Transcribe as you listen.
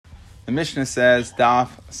The Mishnah says, Daf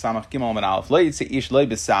Samach Gimel Amud Aleph, Lo yitze ish lo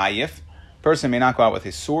b'sayif. Person may not go out with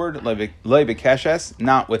a sword, lo b'keshes,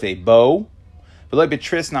 not with a bow, v'lo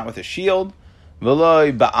b'tris, not with a shield,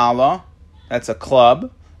 v'lo ba'ala, that's a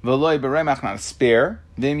club, v'lo b'remach, not a spear,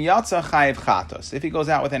 v'im yatsa chayiv chatos. If he goes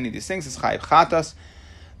out with any of these things, it's chayiv chatos.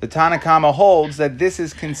 The Tanna Kama holds that this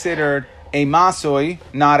is considered a masoi,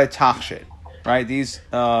 not a tachshit. Right? These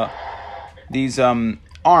arms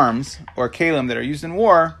or kalim that are used in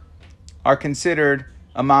war are considered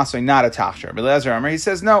a masoi, not a tachshir. But Eliezer Amar, he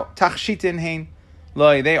says no, tachshitin hein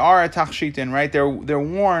loy. They are a tachshitin, right? They're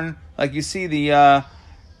worn like you see the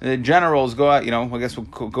generals go out. I guess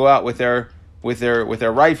we'll go out with their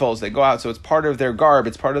rifles. They go out, so it's part of their garb,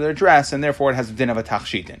 it's part of their dress, and therefore it has a din of a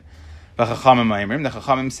tachshitin. The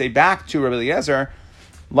Chachamim say back to Rabbi Eliezer,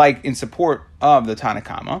 like in support of the Tanna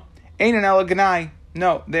Kama, ein an ela gnai.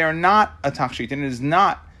 No, they are not a tachshitin. It is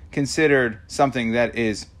not considered something that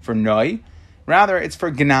is for noi. Rather, it's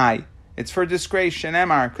for gnai. It's for disgrace,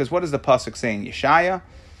 shenemar. Because what does the pasuk say in Yeshaya?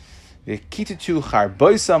 V'kititu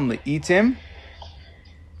charboisam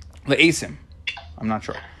le'isim. I'm not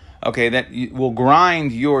sure. Okay, that you will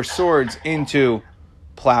grind your swords into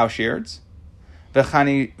plowshares.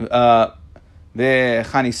 V'chanisoisam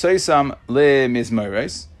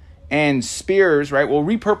le'mizmoros. And spears, right, will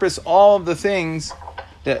repurpose all of the things,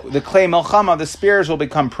 the clay melchama, the spears will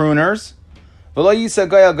become pruners. Right,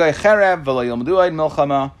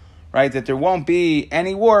 that there won't be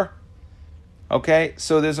any war. Okay,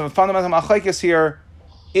 so there's a fundamental machlekes here.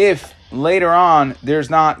 If later on there's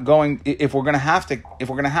not going, if we're gonna have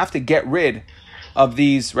to get rid of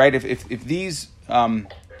these, right? If these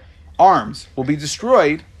arms will be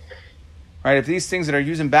destroyed. Right, if these things that are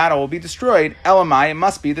used in battle will be destroyed, elamai, it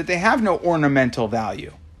must be that they have no ornamental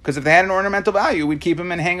value. Because if they had an ornamental value, we'd keep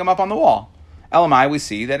them and hang them up on the wall. Elamai, we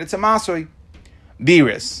see that it's a masoi.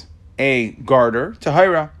 Biris, a garter,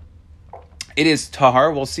 tahira. It is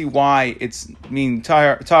tahar. We'll see why it's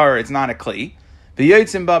tahar. It's not a kli.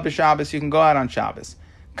 V'yotzim ba b'Shabbos. You can go out on Shabbos.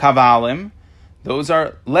 Kavalim, those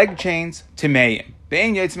are leg chains. Timeim.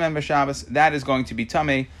 Ve'en yotzim b'Shabbos. That is going to be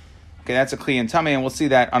tamei. Okay, that's a kli and tamei, and we'll see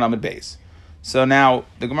that on Amud Beis. So now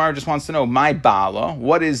the Gemara just wants to know, my ba'ala,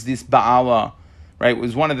 what is this ba'ala? Right, it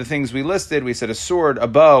was one of the things we listed. We said a sword, a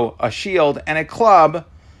bow, a shield, and a club.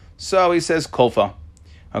 So he says kulfa.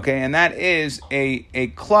 Okay, and that is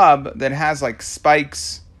a club that has like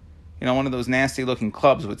spikes, one of those nasty looking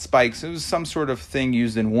clubs with spikes. It was some sort of thing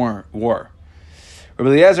used in war. Rabbi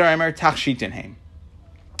Eliezer Aimer tachshitin heim.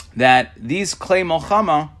 That these clay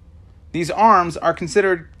molchama, these arms are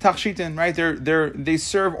considered tachshitin, right? They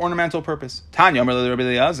serve ornamental purpose. Tanya, Rabbi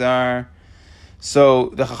Eliezer. So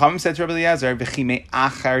the Chachamim said to Rabbi Eliezer, "V'chimei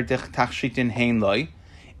achar tachshitin hein loy."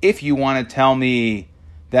 If you want to tell me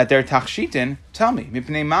that they're tachshitin, tell me.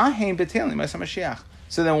 Mipnei ma hein betelim l'maisa Mashiach.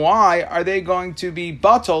 So then why are they going to be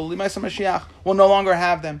batal l'maisa Mashiach? We'll no longer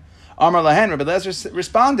have them. Amar lahen, Rabbi Eliezer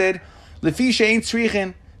responded, "Lefi she'ein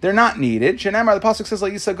tzrichin." They're not needed. Shenemar, the pasuk says,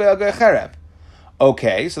 "La'isa goyal goy cherev."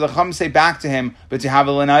 Okay, so the Chacham say back to him, but to have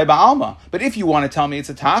a l'nai ba'alma. But if you want to tell me it's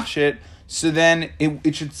a tachshit, so then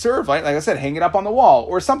it should serve, like I said, hang it up on the wall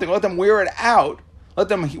or something. Let them wear it out. Let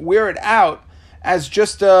them wear it out as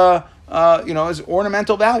just as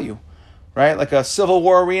ornamental value, right? Like a Civil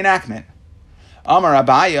War reenactment. Amar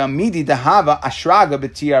Abaya midi dahava ashraga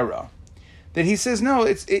b'tiara. That he says no,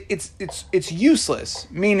 it's useless.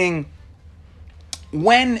 Meaning,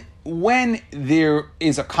 when there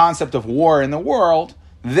is a concept of war in the world,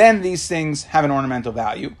 then these things have an ornamental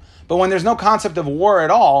value. But when there's no concept of war at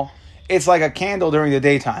all, it's like a candle during the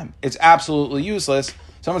daytime. It's absolutely useless.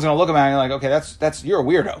 Someone's going to look at me and like, okay, that's you're a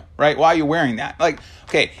weirdo, right? Why are you wearing that? Like,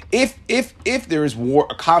 okay, if there is war,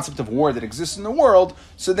 a concept of war that exists in the world,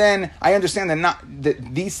 so then I understand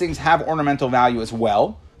that these things have ornamental value as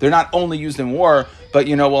well. They're not only used in war, but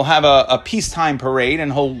we'll have a peacetime parade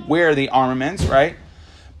and he'll wear the armaments, right?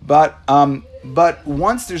 But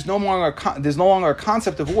once there's no longer a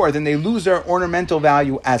concept of war, then they lose their ornamental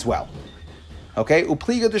value as well. Okay,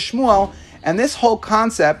 upliga de Shmuel, and this whole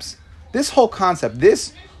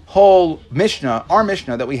Mishnah, our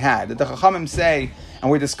Mishnah that we had, that the Chachamim say, and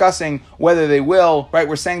we're discussing whether they will, right?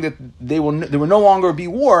 We're saying that there will no longer be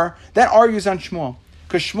war. That argues on Shmuel.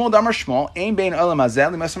 Because Shmuel damar Shmuel, ein bein olam hazeh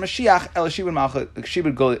l'masam Mashiach el shibud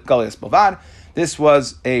galias bavad. This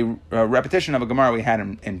was a repetition of a Gemara we had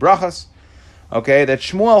in Brachas. Okay, that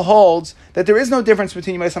Shmuel holds that there is no difference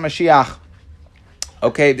between Yemais HaMashiach.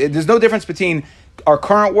 Okay, there's no difference between our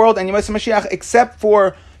current world and Yemais HaMashiach except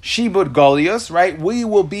for Shibud Golius, right? We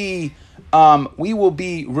will be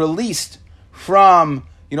released from,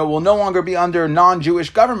 we'll no longer be under non-Jewish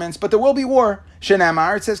governments, but there will be war.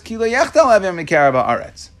 Shenamar, it says, Kilo yechtel evim mikarav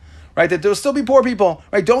haaretz. Right, that there will still be poor people.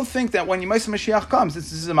 Right, don't think that when Yemais Mashiach comes,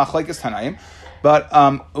 this is a machlekes Tanaim, but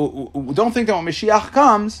don't think that when Mashiach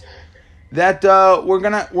comes, that we're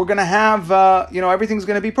gonna have everything's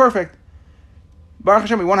gonna be perfect. Baruch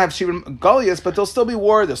Hashem, we won't have Shivim Goliath, but there'll still be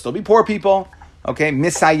war. There'll still be poor people. Okay,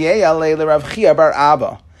 Misayeya le Rav Chia bar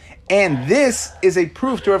Abba, and this is a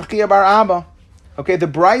proof to Rav Chia bar Abba. Okay, the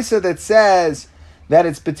brisa that says that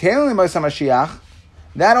it's betelin Yemais Mashiach,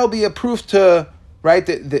 that'll be a proof to. Right,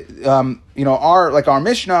 our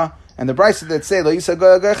Mishnah and the brisa that say Lo Yisa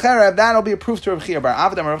Gecherev, that'll be a proof to Rav Chia bar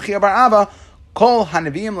Abba. Rav Chia bar Abba, Kol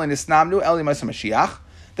Hanavim leNisnamnu Eli Yemais Mashiach.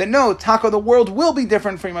 That no, Taka, the world will be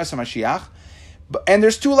different from Yemais Mashiach, and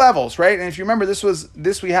there's two levels, right? And if you remember, we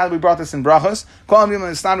brought this in Brachos. Kol Hanavim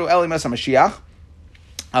leNisnamnu Eli Yemais Mashiach.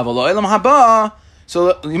 Aval Lo Elam Haba.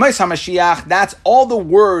 So Yemais HaMashiach, that's all the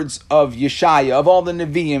words of Yeshaya, of all the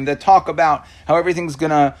Nevi'im that talk about how everything's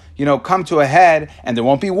gonna, come to a head and there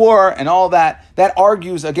won't be war and all that. That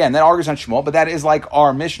argues on Shmuel, but that is like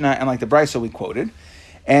our Mishnah and like the Brisa we quoted.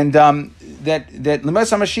 And that Yemais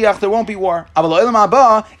HaMashiach, there won't be war. Aval Olam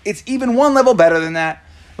Haba, it's even one level better than that.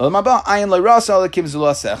 Olam Haba, Ayin Le'rasa Le'kim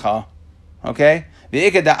Zulasecha. Okay?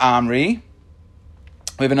 V'ikad Amri.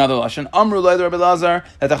 We have another lashon. Amru le'ed Rabbi Lazar,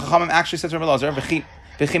 that the Chachamim actually said to Rabbi Lazar,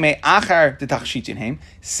 v'chimei achar de tachshitin heim,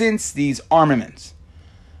 since these armaments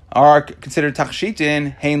are considered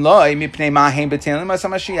tachshitin, hein loy mipnei ma hein betelin mas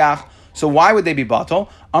HaMashiach. So why would they be batal?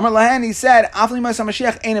 Amar lahen, he said, afli mas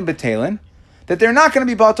HaMashiach einem betelin, that they're not going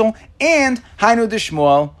to be batal, and hainu de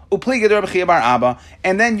Shmuel upliga de Rabbi Chia bar Abba,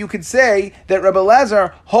 and then you could say that Rabbi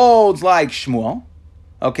Lazar holds like Shmuel.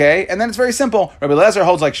 Okay, and then it's very simple. Rabbi Eliezer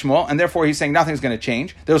holds like Shmuel, and therefore he's saying nothing's going to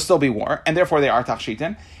change. There will still be war, and therefore they are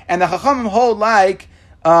tachshitin. And the Chachamim hold like,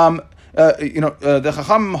 and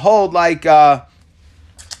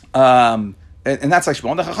that's like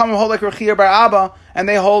Shmuel. The Chachamim hold like Rav Chia bar Abba, and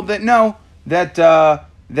they hold that no, that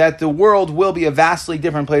the world will be a vastly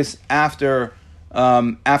different place after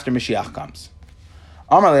Mashiach comes.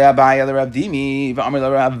 Amar le Abaya le Rav Dimi, v'Amar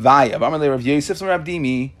le Rav Vaya, v'Amar le Rav Yosef le Rav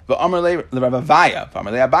Dimi, v'Amar le Rav Vaya,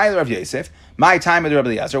 v'Amar le Abaya le Rav Yosef. My time with Rabbi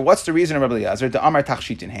Eliezer. What's the reason of Rabbi Eliezer? The Amar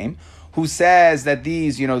Tachshitin Heim, who says that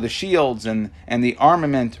these, the shields and the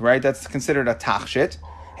armament, right? That's considered a tachshit.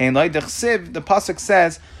 Hein loy dechsiv. The pasuk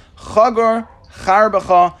says, Chagor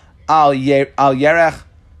charbecha al yerech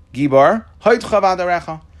gibor hoitcha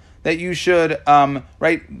v'adarecha. That you should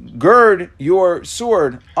gird your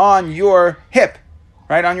sword on your hip.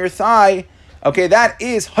 Right, on your thigh, okay, that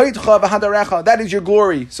is hoitcha v'hadarecha, that is your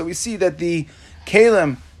glory. So we see that the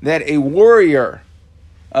kalim that a warrior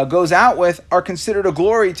goes out with are considered a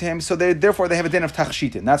glory to him, so therefore they have a din of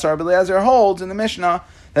tachshitin. That's what Rabbi Eliezer holds in the Mishnah,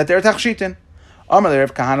 that they're tachshitin. Amar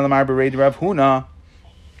Rav Kahana l'mar b'reid Rav Huna.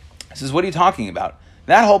 This is, what are you talking about?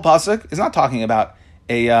 That whole pasuk is not talking about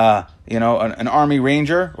an army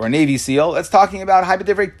ranger or a Navy SEAL. That's talking about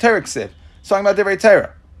Divrei Torah Ksiv. It's talking about Divrei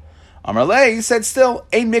Torah. Amar Lei said still,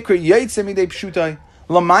 ein mikra yotzei midei pshutai.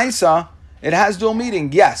 Lamaisa, it has dual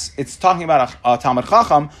meaning. Yes, it's talking about a Talmud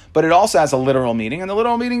Chacham, but it also has a literal meaning, and the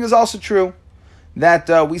literal meaning is also true. That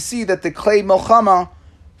we see that the klei milchama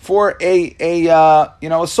for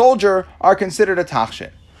a soldier are considered a tachshit.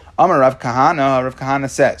 Amar Rav Kahana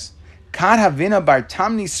says, Kad havina bar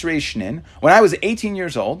tamni sreishnin, when I was 18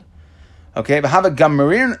 years old, okay, v'hava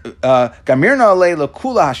gamirna leila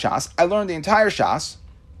kula hashas, I learned the entire shas,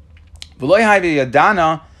 v'loy hayvi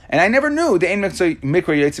yadana, and I never knew the ein mikra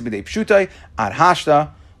yetzi b'dei pshutai ad hashta,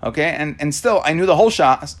 okay, and still I knew the whole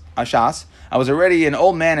shas. I was already an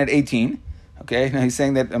old man at 18, okay, now he's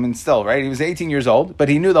saying that, still, right, he was 18 years old, but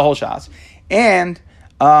he knew the whole shas, and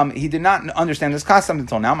he did not understand this custom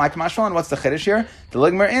until now. My kamashvan, what's the chiddush here? The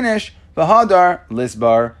ligmer inish, v'hadar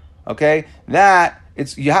lisbar, okay, that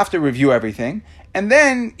you have to review everything, and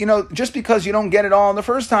then, just because you don't get it all in the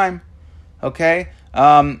first time, okay,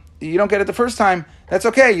 you don't get it the first time, that's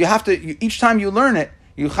okay. You have to, each time you learn it,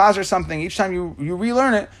 you chazer something, each time you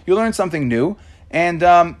relearn it, you learn something new, and,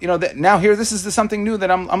 now here, this is something new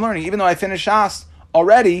that I'm learning, even though I finished Shas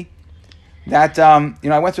already, that,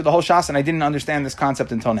 I went through the whole Shas and I didn't understand this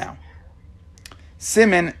concept until now.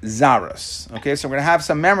 Simin Zaros. Okay, so we're going to have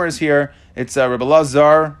some memories here. It's Rebbe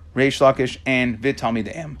Lazar, Reish Lakish, and Vit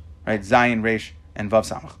Talmideim, right? Zayin, Reish, and Vav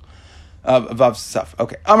Samach. Vav Saf.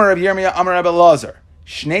 Okay. Amar Reb Yirmiyah, Amar Rebbe Lazar.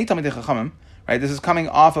 Shnei Talmidei Chachamim, right? This is coming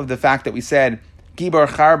off of the fact that we said, Gibor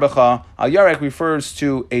Charbecha Al Yarek refers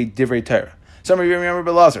to a Divrei Torah. So Reb Yirmiyah,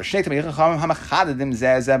 Rebbe Lazar. Shnei Talmidei Chachamim Hamachadedim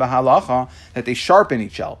Zeh Zeh B'Halacha, that they sharpen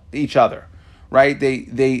each other, right?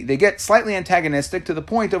 They get slightly antagonistic to the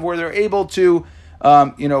point of where they're able to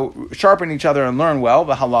sharpen each other and learn well.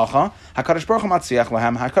 V'halacha Hakadosh Baruch Hu matziach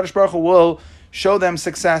lahem. Hakadosh Baruch Hu will show them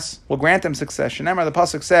success, will grant them success. Shenemar, the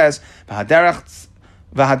pasuk says, v'haderech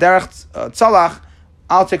tzalach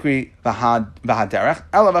al tikri v'haderech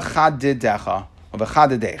ela v'chadidecha or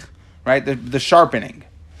v'chadidech. Right, the sharpening.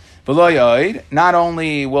 V'lo yoid. Not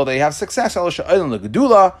only will they have success, they'll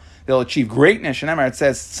achieve greatness. Shenemar, it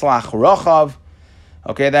says tzlach rochav.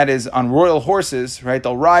 Okay, that is on royal horses, right?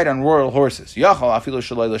 They'll ride on royal horses. Yachal afilu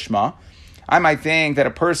shaloi lishma. I might think that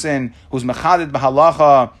a person who's mechaded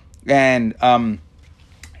b'halacha and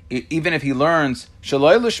even if he learns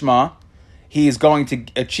shaloi lishma, he is going to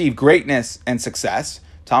achieve greatness and success.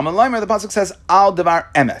 Talmud Leimer, the pasuk says al devar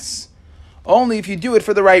emes. Only if you do it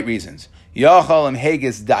for the right reasons. Yachal im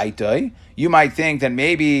hegis daitoi. You might think that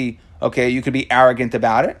maybe, okay, you could be arrogant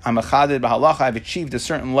about it. I'm mechaded b'halacha. I've achieved a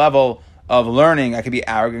certain level of learning. I could be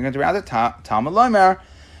arrogant around it. Talmud Leimer,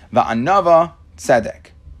 va'anava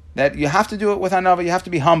tzedek. That you have to do it with anava. You have to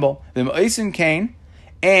be humble. V'ma'isen kain.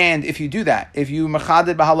 And if you do that, if you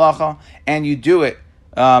mechaded b'halacha and you do it,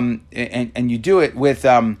 and you do it with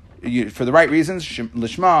for the right reasons,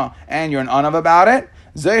 lishma, and you're an anav about it,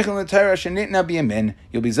 zeichen l'Torah shenitna biyamin.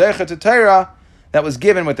 You'll be zeichen to Torah that was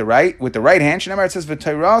given with the right hand. Shneimar, it says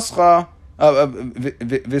v'Torascha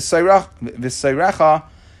v'Seirecha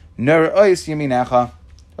nerois yaminecha.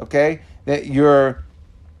 Okay, that your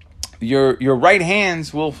right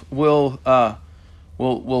hands will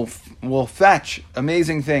fetch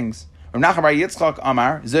amazing things. Rav Nachman bar Yitzchak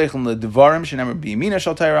Amar zeichen leDevarim shenemar biyamina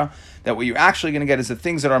shel Torah. That what you're actually going to get is the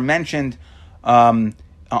things that are mentioned on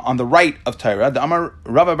the right of Torah. The Amar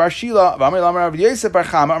Rava bar Shila, Amar Rav Yosef bar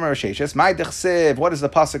Chama, Amar Sheshes. My dechsev. What does the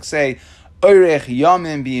pasuk say? Oirech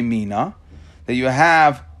yamim biyamina. That you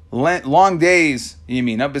have long days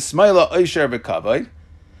yamina. B'smeila oisher b'kavod.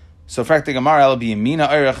 So frakti Gemara el biyamina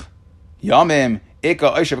oirech yamim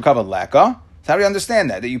ika oisher b'kavod leka. So how do you understand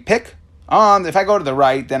that? That you pick on, if I go to the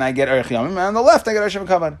right, then I get Erech Yamim, and on the left I get Erech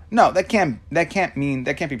Kavod. No, that can't be pshat in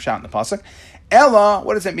the pasuk. Ella,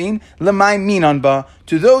 what does it mean? L'may minan ba,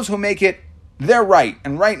 to those who make it their right,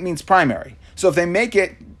 and right means primary. So if they make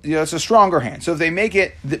it, it's a stronger hand. So if they make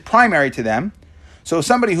it primary to them, so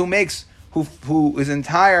somebody who makes who his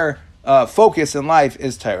entire focus in life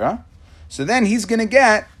is Torah, so then he's going to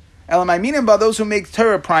get those who make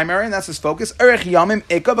Torah primary, and that's his focus. Erech Yamim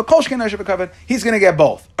Eka b'kol shken Erech Kavod. He's going to get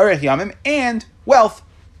both Erech Yamim and wealth.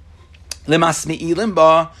 Lemasmi'ilim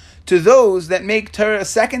ba, to those that make Torah a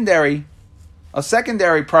secondary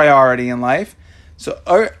priority in life. So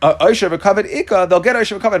Erech Kavod Ika, they'll get Erech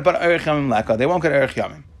Kavod, but Erech Yamim Leka, they won't get Erech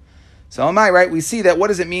Yamim. So am I right? We see that. What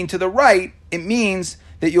does it mean to the right? It means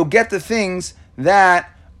that you'll get the things that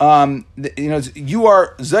you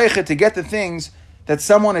are zeicha to get the things that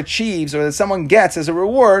someone achieves or that someone gets as a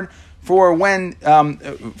reward for when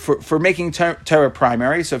for making Torah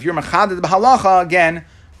primary. So if you're mechaded b'halacha again,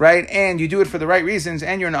 right, and you do it for the right reasons,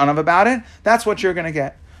 and you're an anav about it, that's what you're going to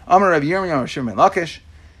get. Amar Rav Yirmiyah Shimon Lakish.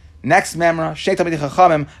 Next memra Shnei Talmidei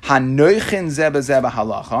Chachamim hanoichin zeh b'zeh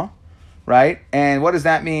b'halacha, right? And what does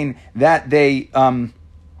that mean? That they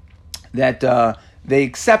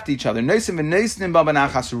accept each other.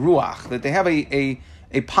 That they have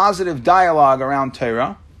a positive dialogue around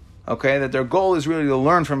Torah, okay, that their goal is really to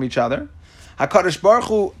learn from each other. HaKadosh Baruch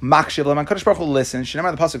Hu makshiv l'hem, HaKadosh Baruch Hu listens.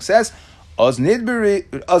 Shneimar, the pasuk says, Oz nidberu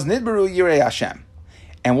yirei Hashem.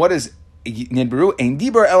 And what is nidberu? Ein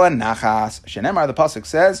diber ela nachas. Shneimar, the pasuk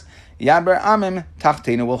says, Yadber amim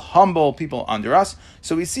tachteinu, will humble people under us.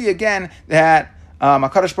 So we see again that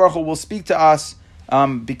HaKadosh Baruch Hu will speak to us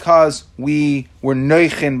because we were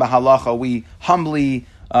noichin b'halacha, we humbly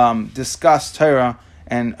discuss Torah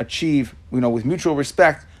and achieve, with mutual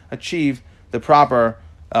respect, achieve the proper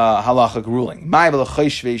halachic ruling.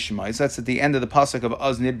 So that's at the end of the pasuk of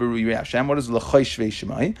Az Nidberu Yirei Hashem. What is l'chai shvei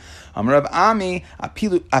shemai? Rav Ami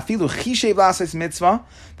afilu chishev l'asais mitzvah,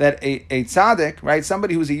 that a tzaddik, right,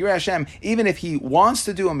 somebody who's a Yirei Hashem, even if he wants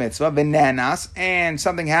to do a mitzvah, v'nenas, and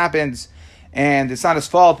something happens, and it's not his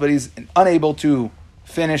fault, but he's unable to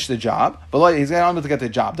finish the job. He's unable to get the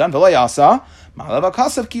job done. The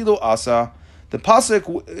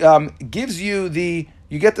pasuk gives you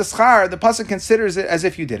you get the schar. The pasuk considers it as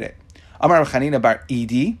if you did it. Amar Chanina bar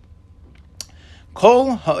Idi.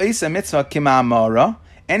 Kol ha'isa mitzvah kima'amara.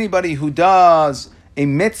 Anybody who does a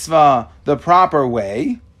mitzvah the proper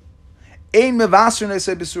way, ein mevasr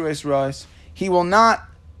ne'aseh b'surais rais. He will not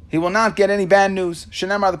get any bad news.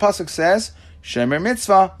 Shenemar, the pasuk says, shemer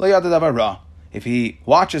mitzvah lo yada davar ra. If he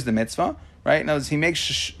watches the mitzvah, right? Now, he makes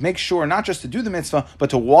sure not just to do the mitzvah, but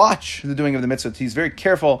to watch the doing of the mitzvah. He's very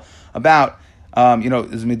careful about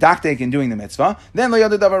is medaktek in doing the mitzvah, then lo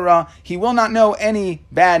yada davar ra, he will not know any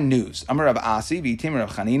bad news. Amar Rav Asi, v'yitim Rav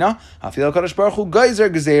Chanina, afil HaKadosh Baruch Hu geyzer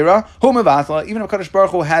gezerah, hu mevatla, even if HaKadosh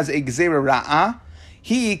Baruch Hu has a gezerah ra'ah,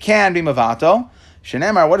 he can be mevatel.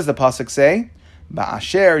 Shenemar, what does the pasuk say?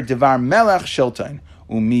 Ba'asher devar melech shilton,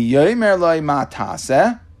 u'mi yomer loy ma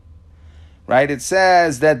taseh. Right, it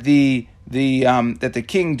says that the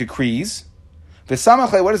king decrees.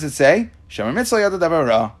 V'samachle, what does it say? Shemer mitzvah yada davar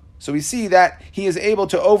ra. So we see that he is able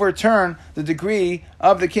to overturn the decree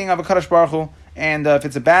of the king of HaKadosh Baruch Hu, and if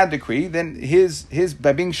it's a bad decree, then his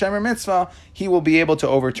by being Shemer Mitzvah, he will be able to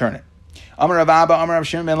overturn it. Amar Rav Abba, Amar Rav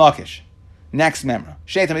Shimon ben Lakish. Next memra.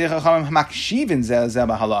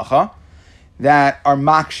 That are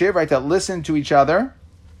makshiv, right, that listen to each other.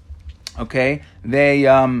 Okay, they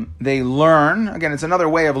learn. Again, it's another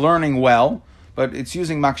way of learning well. But it's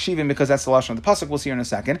using makshivim because that's the lashon of the pasuk. We'll see here in a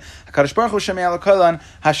second. HaKadosh Baruch Hu shemei alakolan.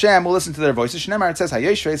 Hashem will listen to their voices. Shneimar, it says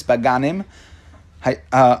hayoshves baganim,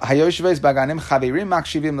 hayoshves baganim chaverim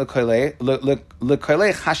makshivim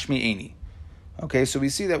lekolei chashmi'eni. Okay, so we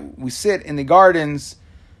see that we sit in the gardens,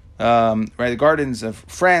 right? The gardens of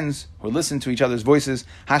friends who listen to each other's voices.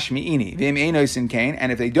 Hashmi'eni v'im einois in kain.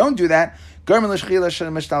 And if they don't do that, garmin l'shchila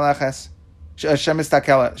shemishtalaches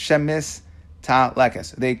shemis.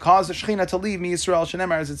 They cause the Shekhinah to leave me Yisrael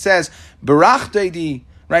Shenemar, as it says, Barach,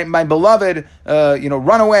 right? My beloved,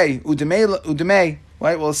 run away, udemei,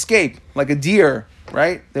 right? Will escape like a deer,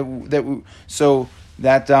 right? So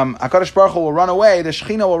that Hakadosh Baruch Hu will run away. The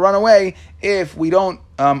Shekhinah will run away if we don't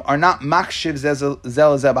are not makshiv zel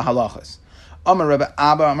zeh b'halachas. Amar Rabbi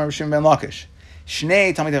Abba, Amar Shimon ben Lakish.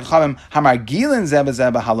 Shnei Talmidei Chachamim hamargilin zeh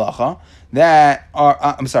b'halacha. That are,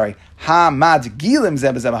 hamad gilim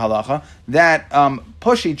zeh b'halacha, that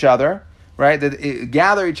push each other, right? That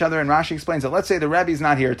gather each other. And Rashi explains that. Let's say the Rebbe's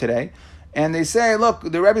not here today, and they say, "Look,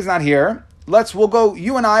 the Rebbe's not here. We'll go.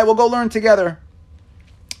 You and I will go learn together."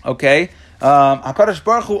 Okay. Hakadosh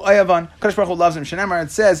Baruch Hu ayavan. Hakadosh Baruch Hu loves him. Shenemar,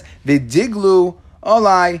 it says v'diglu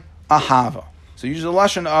olai ahava. So use the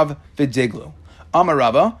lashon of v'diglu. Amar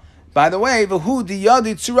Rabba. By the way, you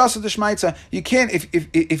can't,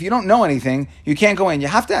 if you don't know anything, you can't go in. You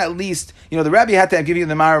have to at least, the Rebbe had to give you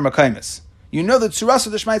the Ma'ar Makaimis. You know the Tzurasa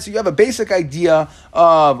D'Shmaitza, you have a basic idea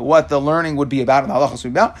of what the learning would be about, and the halachos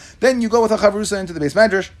would be about. Then you go with a Chavrusa into the base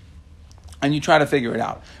medrash, and you try to figure it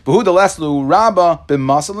out. And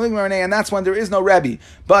that's when there is no Rebbe.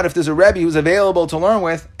 But if there's a Rebbe who's available to learn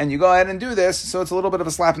with, and you go ahead and do this, so it's a little bit of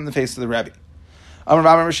a slap in the face to the Rebbe.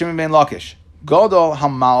 Amar Shimon ben Lakish. Godol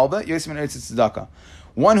hamalva yosim eretz tzedakah.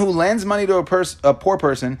 One who lends money to a poor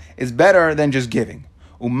person is better than just giving.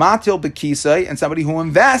 Umatil bekisai, and somebody who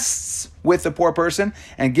invests with the poor person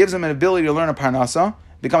and gives him an ability to learn a parnasa,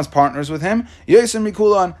 becomes partners with him. Yosim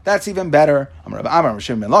mikulan, that's even better. Amar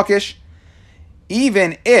Shimon ben Lakish.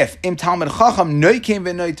 Even if im talmid chacham noikim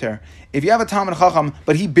v'noiter, if you have a talmid chacham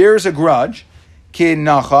but he bears a grudge, kin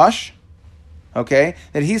nachash. Okay,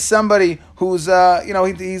 that he's somebody who's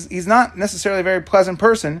he's not necessarily a very pleasant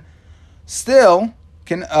person. Still,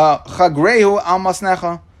 can chagrehu al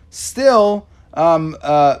masnecha. Still, be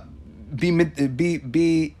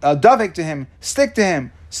davik to him, stick to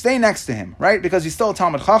him, stay next to him, right? Because he's still a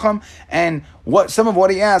Talmid Chacham, and some of what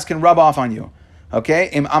he has can rub off on you. Okay,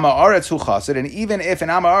 im amaretz hu chassid, and even if an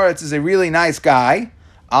amaretz is a really nice guy,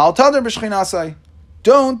 al tader b'shchinasai,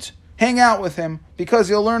 don't hang out with him because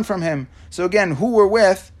you'll learn from him. So again, who we're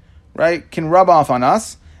with, right, can rub off on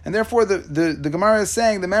us, and therefore the Gemara is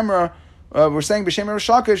saying, the Memra, we're saying b'shem Rosh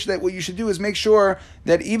Hashanah, that what you should do is make sure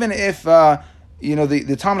that even if the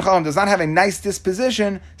Talmid Chacham does not have a nice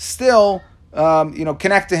disposition, still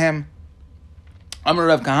connect to him. Amar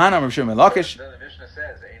Rav Kahana, Amar Shimon ben Lakish. The Mishnah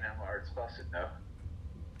says ein ha'aretz pasid, no?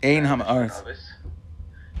 Ein ha'aretz.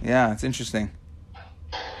 Yeah, it's interesting.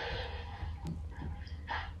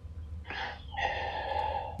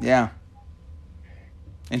 Yeah.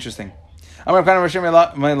 Interesting. Amar Rav Shimon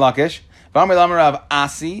ben Lakish. V'amar Lamar Rav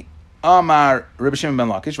Asi. Amar Rav Shimon ben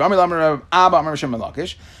Lakish. V'amar Lamar Rav Abba. Amar Rav Shimon ben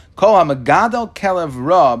Lakish. Kol ha'megadol kelev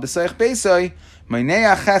ra b'seich beisai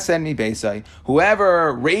meineach chesed mi beisai.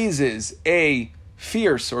 Whoever raises a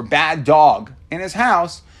fierce or bad dog in his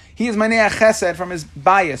house, he is meineach chesed from his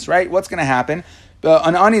bias, right? What's going to happen?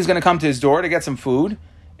 An ani is going to come to his door to get some food,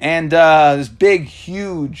 and this big,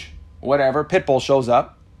 huge, pit bull shows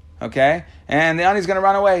up. Okay, and the ani is going to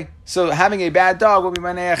run away. So having a bad dog will be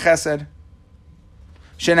manei chesed.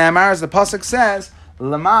 Shenamar, as the pasuk says,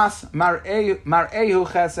 lamas mar'ehu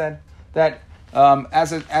chesed, that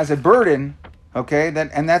as a burden. Okay,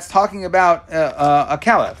 and that's talking about a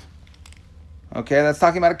kelev. Okay, that's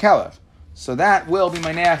talking about a kelev. So that will be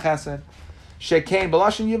manei chesed. Shekein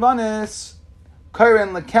b'lashon yivanis.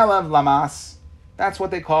 Kairin lekelav lamas. That's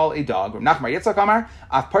what they call a dog. Rav Nachman Yitzchak Amar,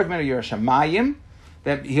 af park minu yira shamayim,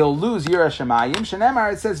 that he'll lose yira shamayim.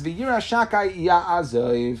 Shenemar, it says, v'yira shakai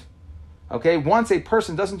ya'azoiv. Okay, once a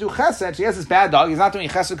person doesn't do chesed, he has this bad dog, he's not doing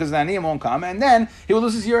chesed because the aniyim won't come, and then he will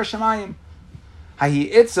lose his yira shamayim.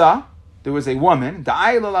 Hahi itza, there was a woman,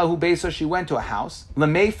 da'aylalahu beisa, she went to a house,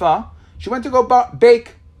 lemeifa, she went to go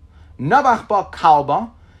bake, nabach ba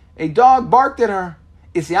kalba, a dog barked at her,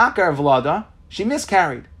 isyakar vlada, she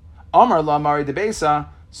miscarried. Amar la mari de besa.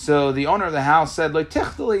 So the owner of the house said, "Like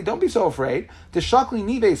tichtali, don't be so afraid. The shakli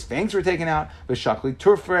nive's fangs were taken out, the shakli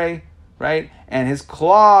turfre, right, and his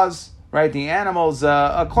claws, right, the animal's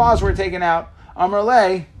claws were taken out. Amar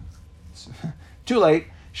le, too late.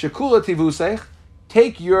 Shakula tivusech,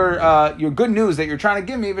 take your good news that you're trying to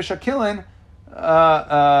give me. Vishakilin,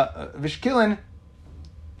 vishkilin.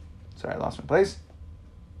 Sorry, I lost my place.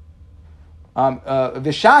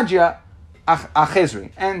 Vishadja." Achezri,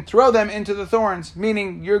 and throw them into the thorns,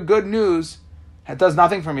 meaning your good news does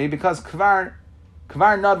nothing for me because kvar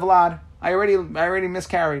nad vlad, I already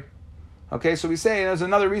miscarried. Okay, so we say there's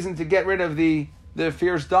another reason to get rid of the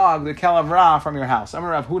fierce dog, the kelav ra, from your house.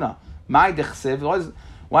 Amar Rav Huna, my dechsiv.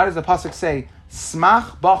 Why does the pasuk say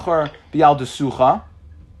smach bachar bialdusucha?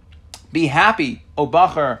 Be happy, O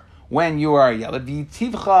bachar, when you are yeled.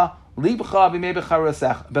 V'yitivcha libcha b'mei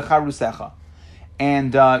becharusecha.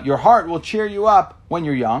 And your heart will cheer you up when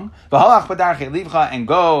you're young. And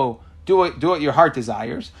go do what your heart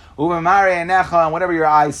desires. And whatever your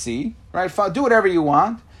eyes see, right? Do whatever you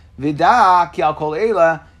want.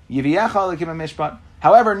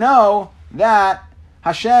 However, know that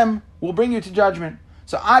Hashem will bring you to judgment.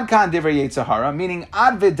 So ad kan divrei Yetzer Hara, meaning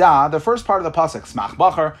ad vida, the first part of the pasuk, smach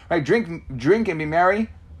bachar, right? Drink and be merry,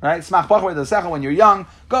 right? Smach bachar with the second when you're young.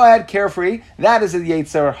 Go ahead, carefree. That is the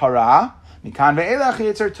Yetzer Hara. And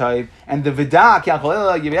the vida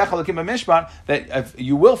that if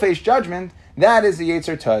you will face judgment, that is the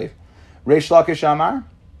Yetzer Tov. Reish Lakish Amar,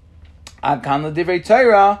 ad kan l'divrei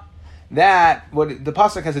Torah. That what the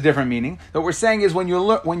pasuk has a different meaning. What we're saying is when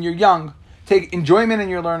you're young, take enjoyment in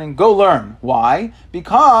your learning. Go learn. Why?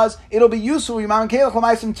 Because it'll be useful.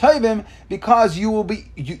 Because you will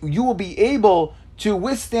be able to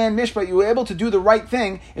withstand mishpat. You will be able to do the right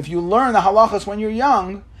thing if you learn the halachas when you're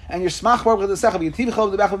young. And your smach baruch l'secha,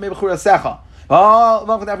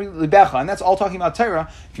 and that's all talking about Torah.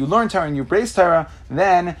 If you learn Torah and you embrace Torah,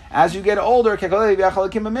 then as you get older,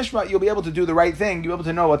 you'll be able to do the right thing. You'll be able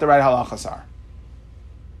to know what the right halachas are.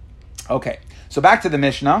 Okay, so back to the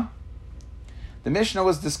Mishnah. The Mishnah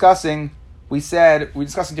was discussing. We're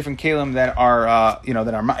discussing different kalim that are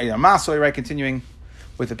masoi, right? Continuing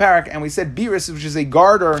with the parak, and we said biris, which is a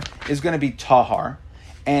garter, is going to be tahar,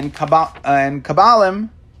 and kabalim.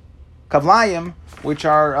 Kavlayim, which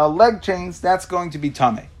are leg chains, that's going to be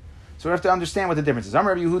tameh. So we have to understand what the difference is.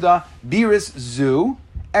 Amar Rabbi Yehuda, biris zu,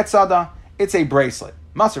 etzada, it's a bracelet.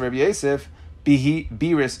 Masar Rabbi Yosef, bihi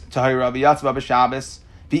biris tahira b'yatzva b'shabes,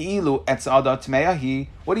 bi'ilu etzada tmeahi.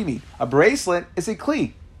 What do you mean? A bracelet is a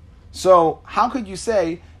kli. So how could you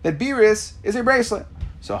say that biris is a bracelet?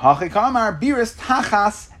 So hachikamar biris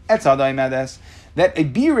tachas etzada imedes. That a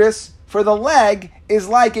biris for the leg is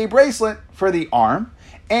like a bracelet for the arm.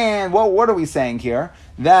 And what are we saying here?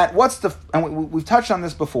 That we've touched on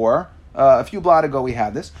this before. A few blot ago we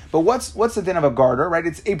had this. But what's the din of a garter, right?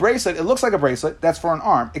 It's a bracelet. It looks like a bracelet. That's for an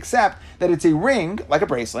arm. Except that it's a ring, like a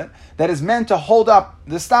bracelet, that is meant to hold up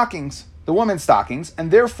the stockings, the woman's stockings.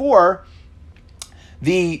 And therefore,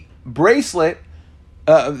 the bracelet,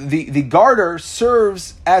 the garter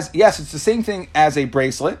serves as, yes, it's the same thing as a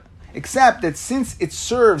bracelet. Except that since it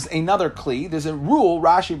serves another kli, there's a rule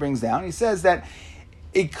Rashi brings down. He says that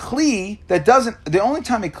a kli the only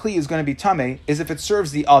time a kli is going to be tameh is if it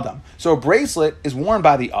serves the adam. So a bracelet is worn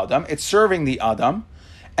by the adam, it's serving the adam,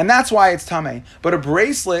 and that's why it's tameh. But a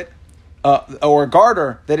bracelet or a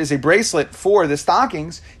garter that is a bracelet for the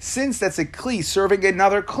stockings, since that's a kli serving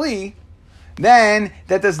another kli, then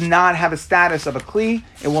that does not have a status of a kli.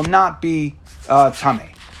 It will not be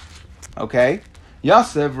tameh. Okay?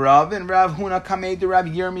 Yosef Rav and Rav Huna kamei de Rav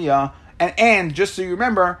Yirmiyah, and just so you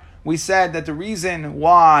remember, we said that the reason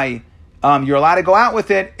why you're allowed to go out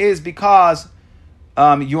with it is because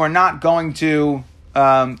you are not going to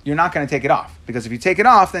take it off. Because if you take it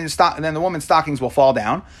off, then the woman's stockings will fall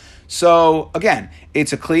down. So again,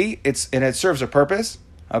 it's a kli. It serves a purpose.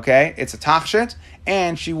 Okay, it's a tachshit,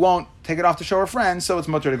 and she won't take it off to show her friends. So it's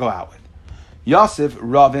mutter to go out with. Yosef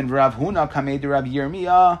Ravin Rav Huna kamei de Rav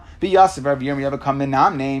Yirmiyah. Yosef Rav Yirmiyah v'kam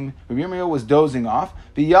minam name. Rav Yirmiyah was dozing off.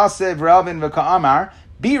 Yosef Ravin v'ka'amar.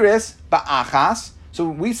 Biris ba'achas. So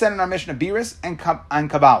we said in our Mishnah biris and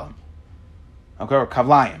kabalim. Okay, or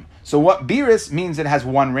kavlayim. So what biris means, it has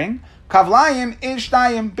one ring. Kavlayim is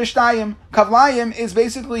shtayim, bishtayim. Kavlayim is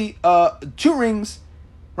basically 2 rings,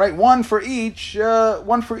 right? One for each leg, or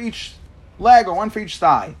one for each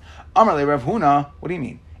thigh. Amar le Rav Huna, what do you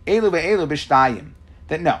mean? Elu ve'elu bishtayim.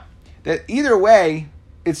 That either way,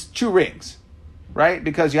 it's 2 rings, right?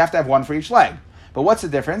 Because you have to have one for each leg. But what's the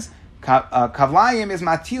difference? Kavlayim is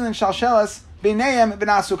matilin shalshelas b'neim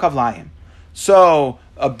b'nasu kavlayim. So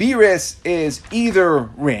a biris is either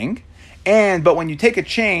ring, but when you take a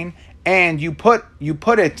chain and you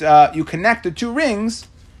connect the 2 rings,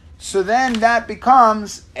 so then that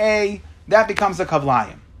becomes a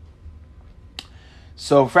kavlayim.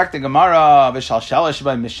 So frekta gemara v'shalshelish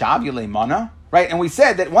b'mishavile mana, right? And we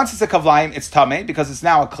said that once it's a kavlayim, it's tameh because it's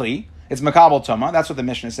now a kli. It's makabel tuma. That's what the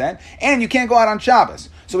Mishnah said. And you can't go out on Shabbos.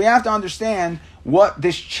 So we have to understand what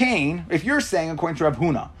this chain. If you're saying, according to Rav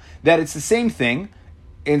Huna, that it's the same thing,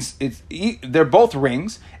 they're both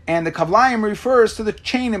rings, and the kavlayim refers to the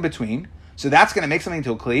chain in between. So that's going to make something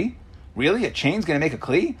into a kli. Really? A chain's going to make a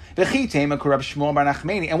kli?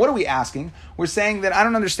 And what are we asking? We're saying that I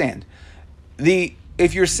don't understand.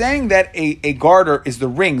 If you're saying that a garter is the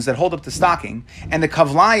rings that hold up the stocking, and the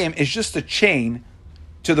kavlayim is just a chain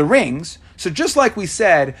to the rings, so just like we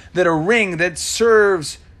said that a ring that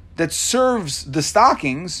serves the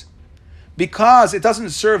stockings, because it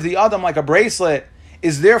doesn't serve the adam like a bracelet,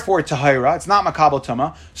 is therefore tahira, it's not makabel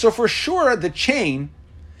tuma. So for sure the chain,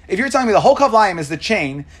 if you're telling me the whole kavlayim is the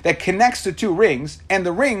chain that connects the 2 rings, and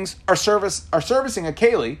the rings are servicing a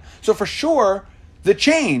keli, so for sure the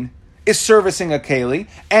chain is servicing a keli,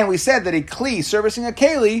 and we said that a kli servicing a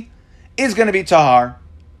keli is going to be tahar.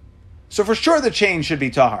 So for sure the chain should be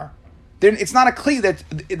tahar. Then it's not a kli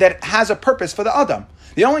that has a purpose for the adam.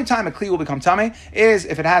 The only time a kli will become tameh is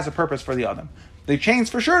if it has a purpose for the adam. The chains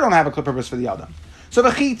for sure don't have a purpose for the adam. So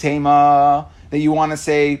the tema that you want to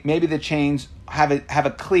say maybe the chains have a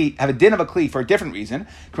din of a kli for a different reason.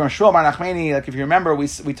 Like if you remember, we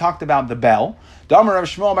talked about the bell. That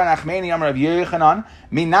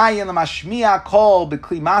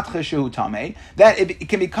it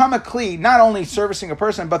can become a kli not only servicing a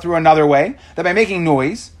person but through another way, that by making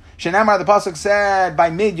noise. Shenamar, the pasuk said by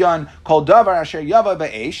Midyan, kol davar asher yava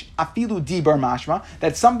ba'esh afilu dibar mashma,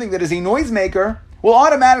 that something that is a noisemaker will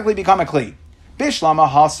automatically become a kli. Bishlama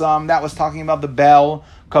hasam, that was talking about the bell.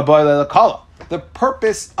 Kaboyle lekala, the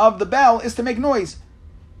purpose of the bell is to make noise.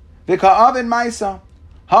 V'ka'avid maisa,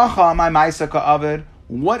 hacha my maisa ka'avid.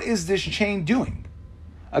 What is this chain doing?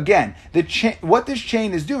 Again, what this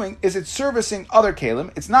chain is doing is it's servicing other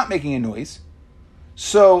kalim. It's not making a noise.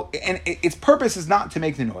 So, and its purpose is not to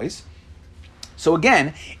make the noise. So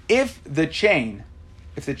again, if the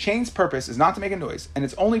chain's purpose is not to make a noise, and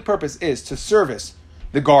its only purpose is to service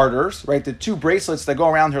the garters, right, the 2 bracelets that go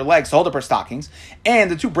around her legs to hold up her stockings, and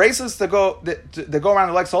the 2 bracelets that go around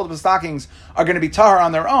her legs to hold up her stockings are going to be tahar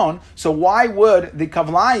on their own, so why would the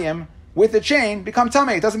kavlayim with the chain become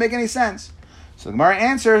tameh? It doesn't make any sense. So the Gemara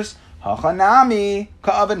answers, hachanami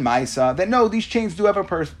ka'avid maisa, that no, these chains do have a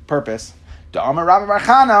purpose. Amar Rabbi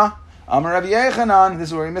Barchana, Amar Rabbi Yechanan, this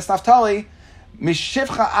is where we missed Naftali,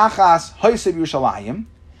 Mishivcha achas hoyseb Yerushalayim,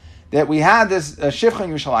 that we had this Shivcha in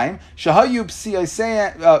Yerushalayim, Shahayu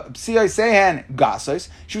p'siyosehen gasos,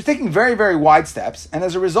 she was taking very, very wide steps, and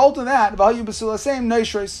as a result of that, Vahayu b'silasem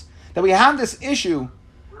noishros, that we have this issue.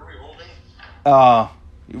 Where are we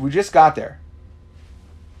holding? We just got there.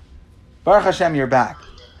 Baruch Hashem, you're back.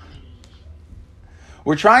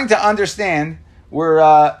 We're trying to understand,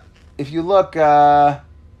 if you look,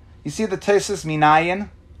 you see the Tosfos Minayin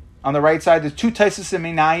on the right side? There's 2 Tosfos in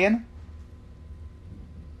Minayin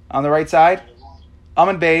on the right side.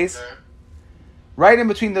 Amud Beis. Right in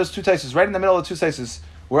between those 2 Tosfos, right in the middle of the 2 Tosfos,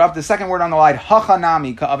 we're up the second word on the line,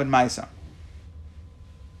 hachanami ka'avid maisa.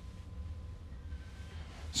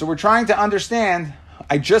 So we're trying to understand,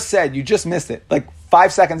 I just said, you just missed it. Like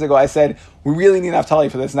 5 seconds ago I said, we really need Naftali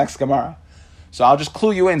for this next Gemara. So I'll just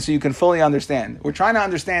clue you in so you can fully understand. We're trying to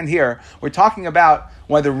understand here, we're talking about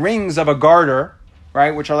why the rings of a garter,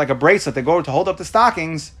 right, which are like a bracelet that go to hold up the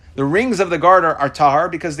stockings, the rings of the garter are tahar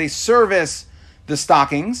because they service the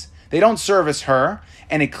stockings. They don't service her.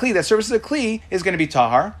 And a kli that services a kli is going to be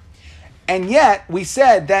tahar. And yet, we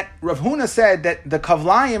said that, Rav Huna said that the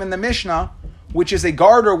kavlayim in the Mishnah, which is a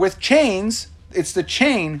garter with chains, it's the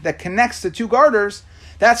chain that connects the 2 garters,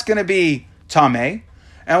 that's going to be tameh.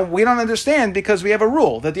 And we don't understand because we have a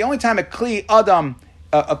rule that the only time a kli adam,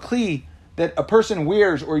 a kli that a person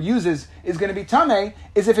wears or uses is going to be tameh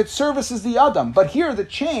is if it services the adam. But here the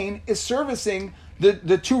chain is servicing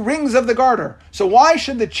the 2 rings of the garter. So why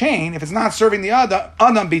should the chain, if it's not serving the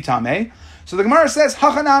adam be tameh? So the Gemara says,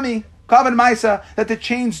 hachanami Kavan Maisa, that the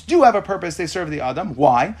chains do have a purpose. They serve the Adam.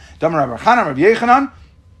 Why? There was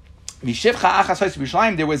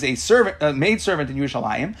a maid servant in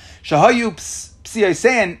Yerushalayim. Shahayu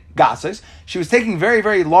psiyasein gasos. She was taking very,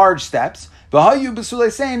 very large steps. V'hayu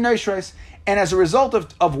b'suleisein noishres. And as a result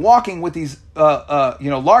of walking with these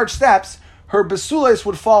large steps, her besules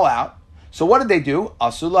would fall out. So what did they do?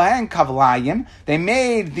 Asulahen kavlayim. They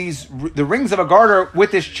made the rings of a garter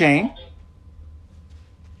with this chain.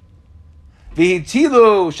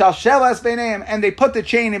 V'hitilu shalshelas beineim, and they put the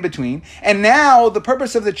chain in between. And now the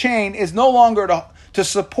purpose of the chain is no longer to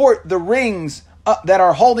support the rings that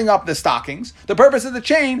are holding up the stockings. The purpose of the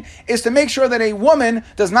chain is to make sure that a woman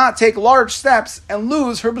does not take large steps and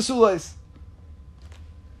lose her besules.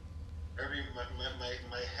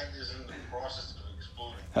 My head is in the process of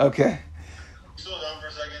exploding. Okay. Slow down for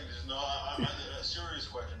a second. I'm a serious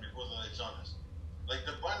question before the light's on this. Like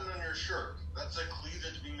the button on your shirt, that's a cleat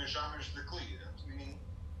that's being mishamish the cleat. That's meaning.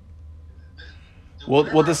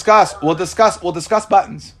 We'll discuss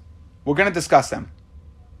buttons. We're going to discuss them.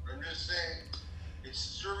 I'm just saying, it's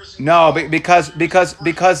servicing. No, because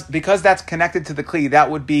that's connected to the cleat.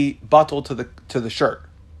 That would be buttle to the shirt.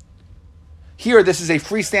 Here, this is a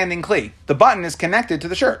freestanding cleat. The button is connected to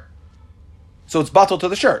the shirt, so it's buttle to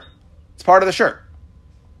the shirt. It's part of the shirt.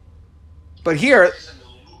 But here, And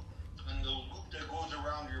the loop that goes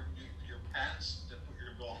around your pants that put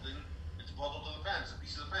your belt in, it's bundled to the pants, a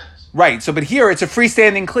piece of the pants. right. So, but here it's a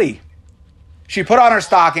freestanding cleat. She put on her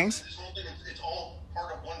stockings. This whole thing, it's all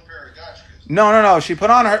part of one pair of gotchkas. No. She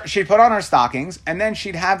put on her stockings, and then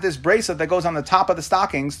she'd have this bracelet that goes on the top of the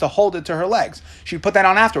stockings to hold it to her legs. She'd put that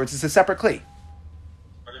on afterwards. It's a separate cleat.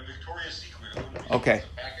 But in Victoria's Secret, it wouldn't be Okay. as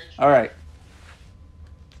a package. All right.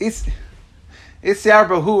 It's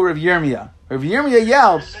Bahu Rav Yirmiyah. Rav Yirmiyah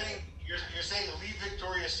yelled. You're saying leave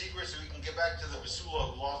Victoria's Secret so we can get back to the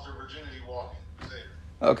Basula who lost her virginity walking.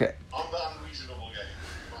 Okay. I'm the unreasonable guy.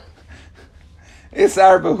 Fine.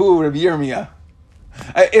 Isar Bahu Rav Yirmiyah.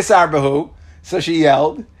 Isar Bahu. So she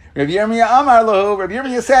yelled. Rav Yirmiyah Amar Lahu. Rav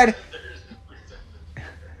Yirmiyah said,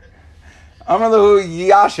 Amar Lahu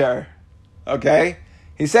Yashar. Okay?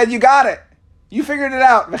 He said, you got it. You figured it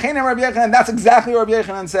out. And that's exactly what Rabbi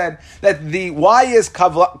Yechanan said. That the why is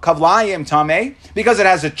kavlayim tameh? Because it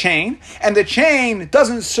has a chain. And the chain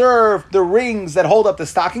doesn't serve the rings that hold up the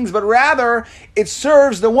stockings, but rather it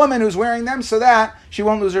serves the woman who's wearing them so that she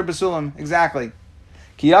won't lose her basulim. Exactly.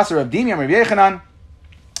 Kiyasa Rav Dimi Rabbi Yechanan.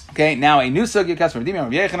 Okay, now a new sugya cast from Rabbi Dimi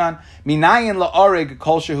Rabbi Yechanan. Minayin la'arig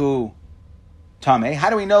kol shehu tameh. How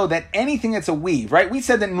do we know that anything that's a weave, right? We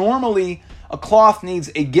said that normally a cloth needs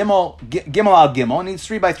a gimel al gimel. It needs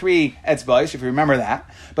 3x3 etzbais, if you remember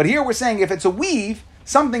that. But here we're saying if it's a weave,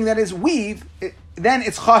 something that is weave, then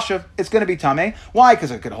it's chashav, it's going to be tameh. Why?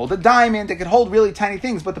 Because it could hold a diamond, it could hold really tiny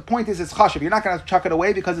things, but the point is it's chashav. You're not going to chuck it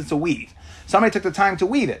away because it's a weave. Somebody took the time to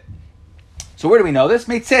weave it. So where do we know this?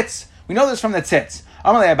 Tzitz. We know this from the tzitz.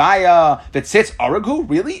 Amalei Abaya, the tzitz aragu?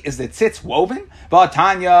 Really? Is the tzitz woven?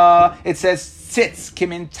 Tanya, it says tzitz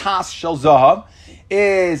kimin tas shel zahav,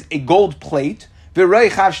 is a gold plate. It's 2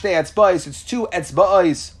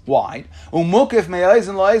 etzba'is wide. Umukif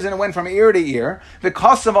me'eizin la'eizin, it went from ear to ear.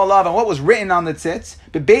 V'kasav alav, and what was written on the tzitz?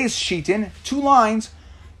 Bebeis shitin, 2 lines.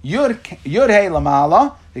 Yud he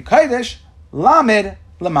lamala, v'kaidesh lamed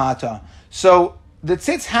lamata. So the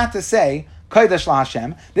tzitz had to say Kaidesh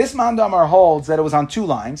LaHashem. This Mandamar holds that it was on 2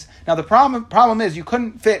 lines. Now the problem is you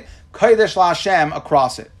couldn't fit Kaidesh LaHashem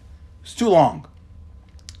across it. It's too long.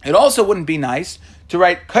 It also wouldn't be nice to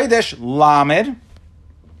write Kaidesh Lamed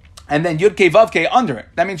and then Yud Kei Vav Kei under it.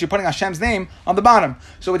 That means you're putting Hashem's name on the bottom.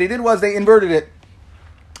 So what they did was they inverted it.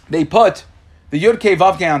 They put the Yud Kei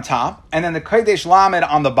Vav Kei on top and then the Kaidesh Lamed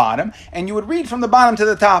on the bottom, and you would read from the bottom to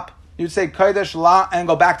the top. You'd say Kaidesh La and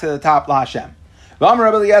go back to the top La Hashem. However,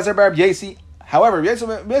 Rabbi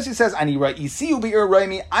Yesi says,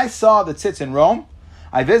 I saw the tzitz in Rome.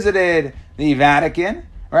 I visited the Vatican,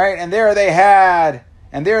 right? And there they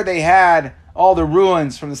had all the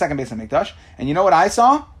ruins from the second Beis HaMikdash. And you know what I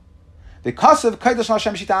saw? The Kasav Kaidesh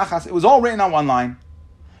Hashem Shita Achas. It was all written on 1 line.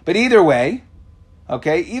 But either way, what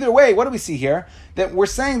do we see here? That we're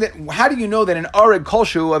saying that, how do you know that an Arig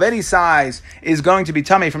Kolshu of any size is going to be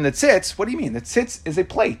tummy from the tzitz? What do you mean? The tzitz is a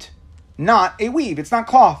plate, not a weave. It's not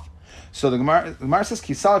cloth. So the Gemara says,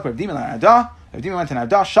 Kisalak Rav Dimi L'Nada. Rav Dimi went to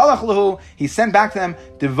Navdah. Shalach Lahu. He sent back to them,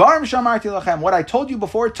 Devarim Shamarti Lachem. What I told you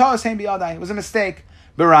before, Ta'as Hein Biyadai. It was a mistake.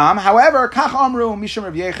 Baram. However, Kach Amru Mishum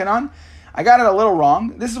Rav Yechanan. I got it a little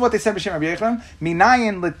wrong. This is what they said B'Shem Rav Yechanan.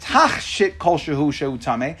 Minayin L'Tachshit Kol Shehu Shehu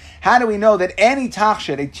Tameh. How do we know that any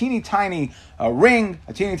Tachshit, a teeny tiny ring,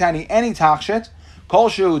 a teeny tiny any Tachshit, Kol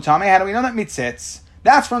Shehu Tameh? How do we know that? Mitzitz.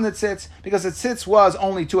 That's from the tzitz, because the tzitz was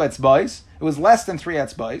only 2 etzbais. It was less than 3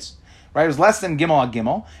 etzbais, right? It was less than gimel a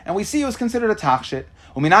gimel, and we see it was considered a tachshit.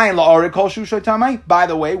 By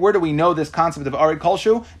the way, where do we know this concept of arid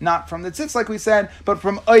kolshu? Not from the tzitz, like we said, but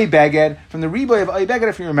from oy beged, from the riboy of oy beged,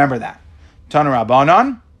 if you remember that. Tana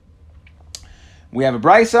Rabbanon, we have a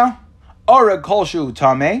brisa, arid kolshu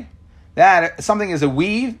tameh, that something is a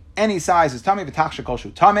weave, any size is tameh, v'tachshit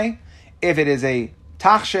kolshu tameh. If it is a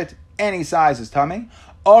tachshit, any size is tameh.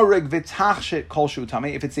 Arig v'tachshit kolshu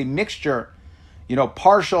tameh. If it's a mixture,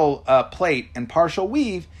 partial plate and partial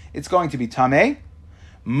weave, it's going to be tameh.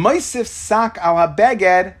 Moisif sak al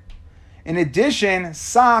habeged. In addition,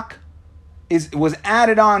 sak was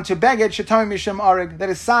added on to beged shetami misham arig. That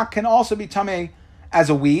is, sak can also be tameh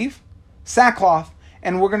as a weave, sackcloth.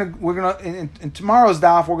 And we're gonna in tomorrow's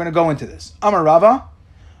daf we're gonna go into this. Amar Rava,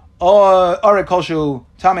 arig kolshu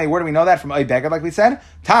tameh. Where do we know that from? Beged, like we said.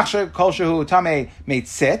 Tachshit kolshu tameh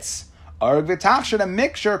meitzitz. Arig v'tachshit, a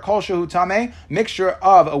mixture kolshu tameh, mixture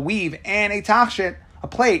of a weave and a tachshit, a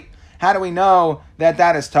plate. How do we know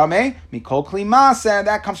that is tameh? Mikol kli maseh.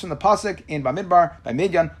 That comes from the pasuk in Bamidbar, by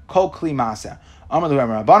Midyan, kol kli maseh. Amar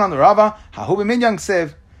Rabbanan the Rava, hahu b'Midyan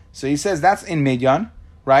ksiv. So he says that's in Midyan,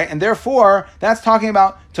 right? And therefore, that's talking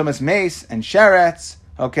about tumas mace and sheretz,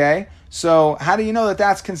 okay? So how do you know that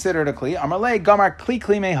that's considered a kli? Amar lei gamar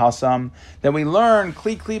kli me hasam. That we learn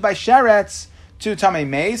kli by sheretz to tameh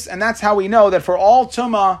mace, and that's how we know that for all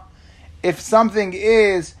tuma, if something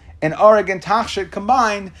is an arig and tachshit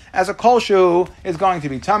combined as a kolshu is going to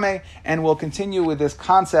be tameh, and we'll continue with this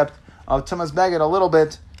concept of tumas beged a little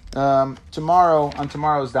bit tomorrow on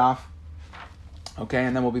tomorrow's daf. Okay,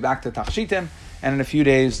 and then we'll be back to tachshitim, and in a few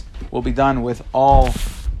days we'll be done with all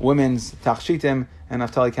women's tachshitim, and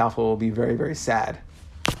Naftali Kalfa will be very, very sad.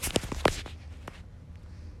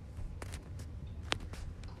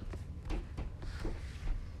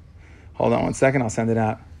 Hold on one second, I'll send it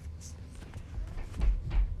out.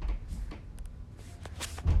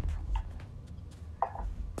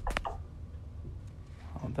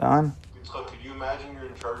 Hold on. Could you imagine you're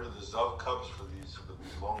in charge of the Zav Cups for these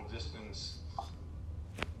long distance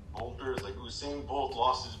bolters? Like Usain Bolt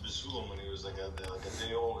lost his basulam when he was like a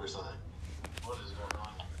day old or something. What is going on?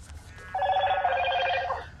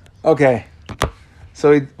 Okay.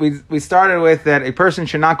 So we started with that a person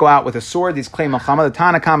should not go out with a sword. These claim Muhammad. The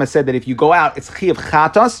Tanakama said that if you go out, it's chiyav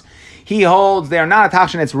chatos. He holds they are not a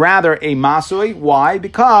tachshin, it's rather a masui. Why?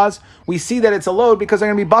 Because we see that it's a load because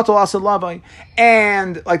they're going to be batal asad lavai.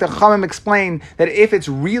 And like the Chachamim explained, that if it's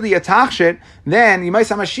really a tachshit, then Yemais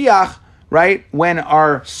HaMashiach, right, when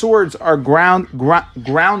our swords are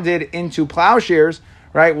grounded into plowshares,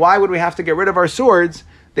 right, why would we have to get rid of our swords?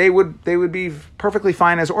 They would be perfectly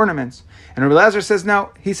fine as ornaments. And Rabbi Elazar says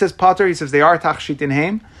no. He says pater. He says they are tachshit in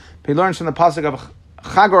heim. He learns from the pasuk of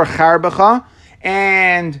Chagor Charbecha,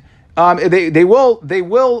 and they will be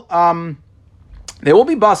batal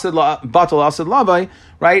asad lavai,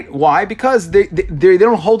 right? Why? Because they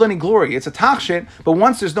don't hold any glory. It's a tachshit, but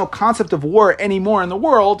once there's no concept of war anymore in the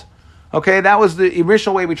world, okay, that was the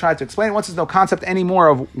initial way we tried to explain it. Once there's no concept anymore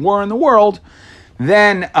of war in the world,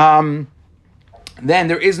 then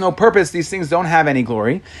there is no purpose. These things don't have any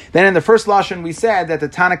glory. Then in the first lashon we said that the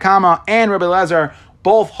Tanakama and Rabbi Elazar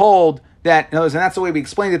both hold that, and that's the way we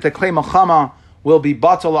explained it, that Klei Melchama will be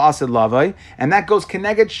batal asad lavai, and that goes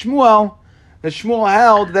keneged Shmuel. That Shmuel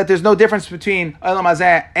held that there's no difference between Olam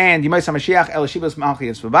Hazeh and Yemais HaMashiach El Shivas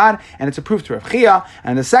Malchiyas Vavad, and it's a proof to Rav Chia.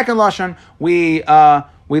 And the second lashon we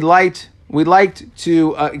liked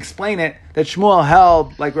to explain it that Shmuel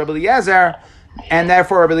held like Rabbi Eliezer. And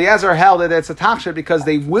therefore, Rabbi Eliezer held that it's a tachshit because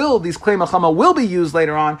these Klei Melchama will be used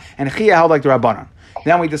later on, and Chia held like the Rabbanan.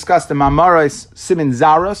 Then we discussed the Mamaros Simin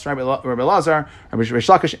Zaros, Rabbi Elazar, Rabbi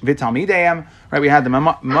Shlakish V'Talmideyim. Right, we had the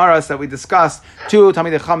Mamaros that we discussed, two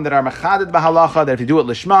Talmidei Chacham that are mechaded b'halacha, that if you do it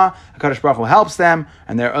lishma, HaKadosh Baruch Hu helps them,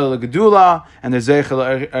 and they're Ola Gedula, and they're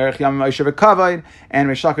Zeichel Erech Yam Moshe V'Kavod, and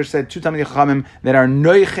Rabbi Shlakish said two Talmidei Chachamim that are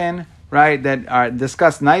Noichen, right, that are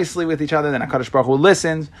discussed nicely with each other, then HaKadosh Baruch Hu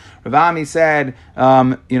listens. Rav Ami said,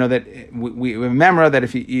 that we remember that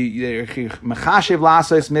if you mechashiv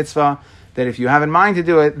lasos mitzvah, that if you have in mind to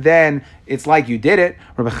do it, then it's like you did it.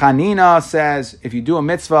 Rabbi Chanina says, if you do a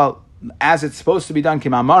mitzvah as it's supposed to be done,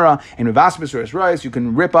 kimamara, and Rivas B'Suras Rois, you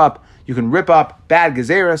can rip up bad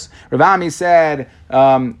gezeros. Rav Ami said,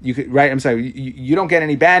 you don't get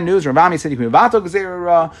any bad news. Rav Ami said you can vato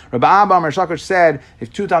gezerah. Rabbi Abba Mer Shlakish said,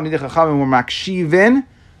 if two Talmidei Chachamim were makshivin,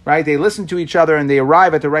 right, they listen to each other and they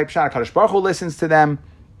arrive at the right pshat, HaKadosh Baruch Hu listens to them,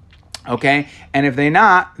 okay, and if they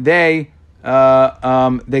not, they cause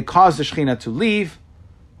the Shekhinah to leave,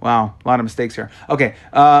 Wow, a lot of mistakes here. Okay,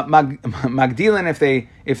 Magdilin,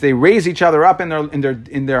 if they raise each other up in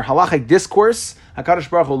their halachic discourse, HaKadosh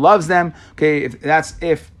Baruch Hu loves them. Okay,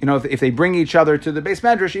 if they bring each other to the base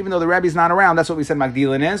medrash, even though the Rebbe's not around, that's what we said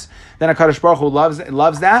Magdilin is. Then HaKadosh Baruch Hu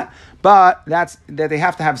loves that, but that they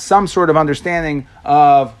have to have some sort of understanding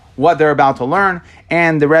of what they're about to learn,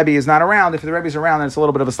 and the Rebbe is not around. If the Rebbe's around, then it's a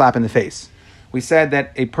little bit of a slap in the face. We said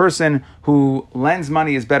that a person who lends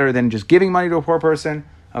money is better than just giving money to a poor person.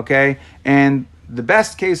 Okay, and the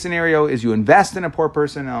best case scenario is you invest in a poor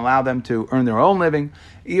person and allow them to earn their own living.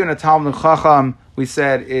 Even a Talmud Chacham, we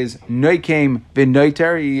said, is noikem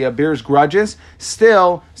v'noiter, he bears grudges.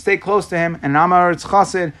 Still, stay close to him, and Amaretz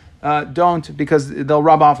Chassid, don't, because they'll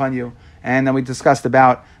rub off on you. And then we discussed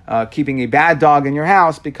about keeping a bad dog in your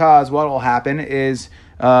house, because what will happen is,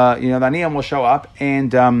 the Aniyim will show up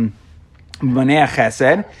and Maneh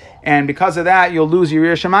Chesed. And because of that, you'll lose your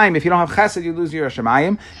Yiras Shamayim. If you don't have Chesed, you lose your Yiras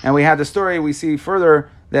Shamayim. And we had the story, we see further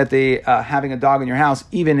that having a dog in your house,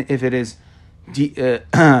 even if it is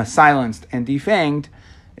silenced and defanged,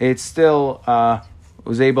 it still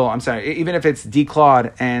was able, even if it's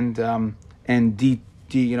declawed and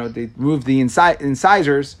they remove the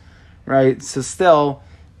incisors, right? So still,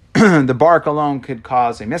 the bark alone could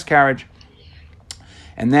cause a miscarriage.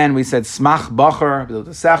 And then we said, Smach Bacher,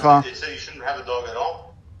 They say you shouldn't have a dog at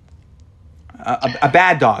all? A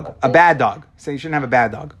bad dog. So you shouldn't have a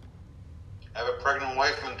bad dog. I have a pregnant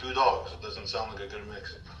wife and 2 dogs. It doesn't sound like a good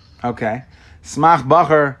mix. Okay. Smach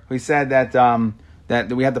Bacher, we said that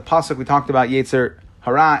we had the pasuk, we talked about Yetzer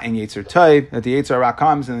Hara and Yetzer Tov, that the Yetzer Hara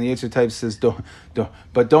comes and the Yetzer Tov says,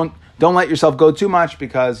 don't let yourself go too much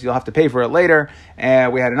because you'll have to pay for it later.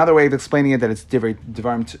 And we had another way of explaining it, that it's Divrei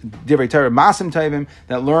Torah Masim Tovim,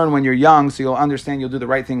 that learn when you're young so you'll understand you'll do the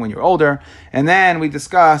right thing when you're older. And then we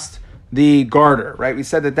discussed the garter, right? We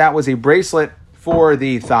said that was a bracelet for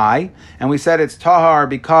the thigh, and we said it's tahar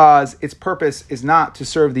because its purpose is not to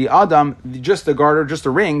serve the adam, just the garter, just the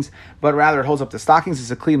rings, but rather it holds up the stockings. It's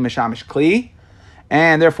a kli mishamish kli,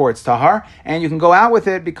 and therefore it's tahar. And you can go out with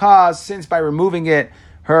it because since by removing it,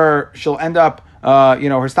 she'll end up,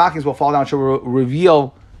 her stockings will fall down. She'll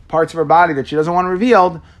reveal parts of her body that she doesn't want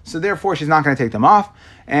revealed, so therefore she's not going to take them off.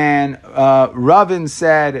 And Ravin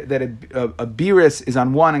said that a biris is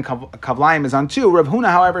on 1 and kavlayim is on 2. Rav Huna,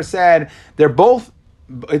 however, said they're both.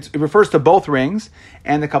 It refers to both rings,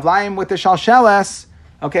 and the kavlayim with the shalsheles.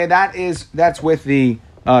 Okay, that's with the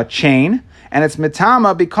chain, and it's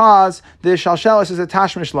mitama because the shalsheles is a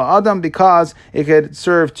tashmish la'adam because it could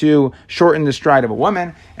serve to shorten the stride of a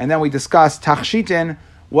woman. And then we discussed tachshitin.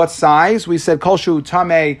 What size? We said kolshu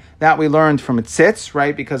tameh, that we learned from a tzitz,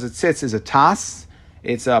 right? Because a tzitz is a tas.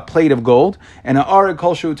 It's a plate of gold. And an arig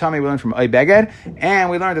kolshu tameh we learned from oibeged. And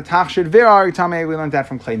we learned the tachshid vir arig tameh, we learned that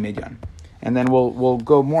from clay midyan. And then we'll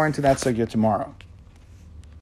go more into that sugya tomorrow.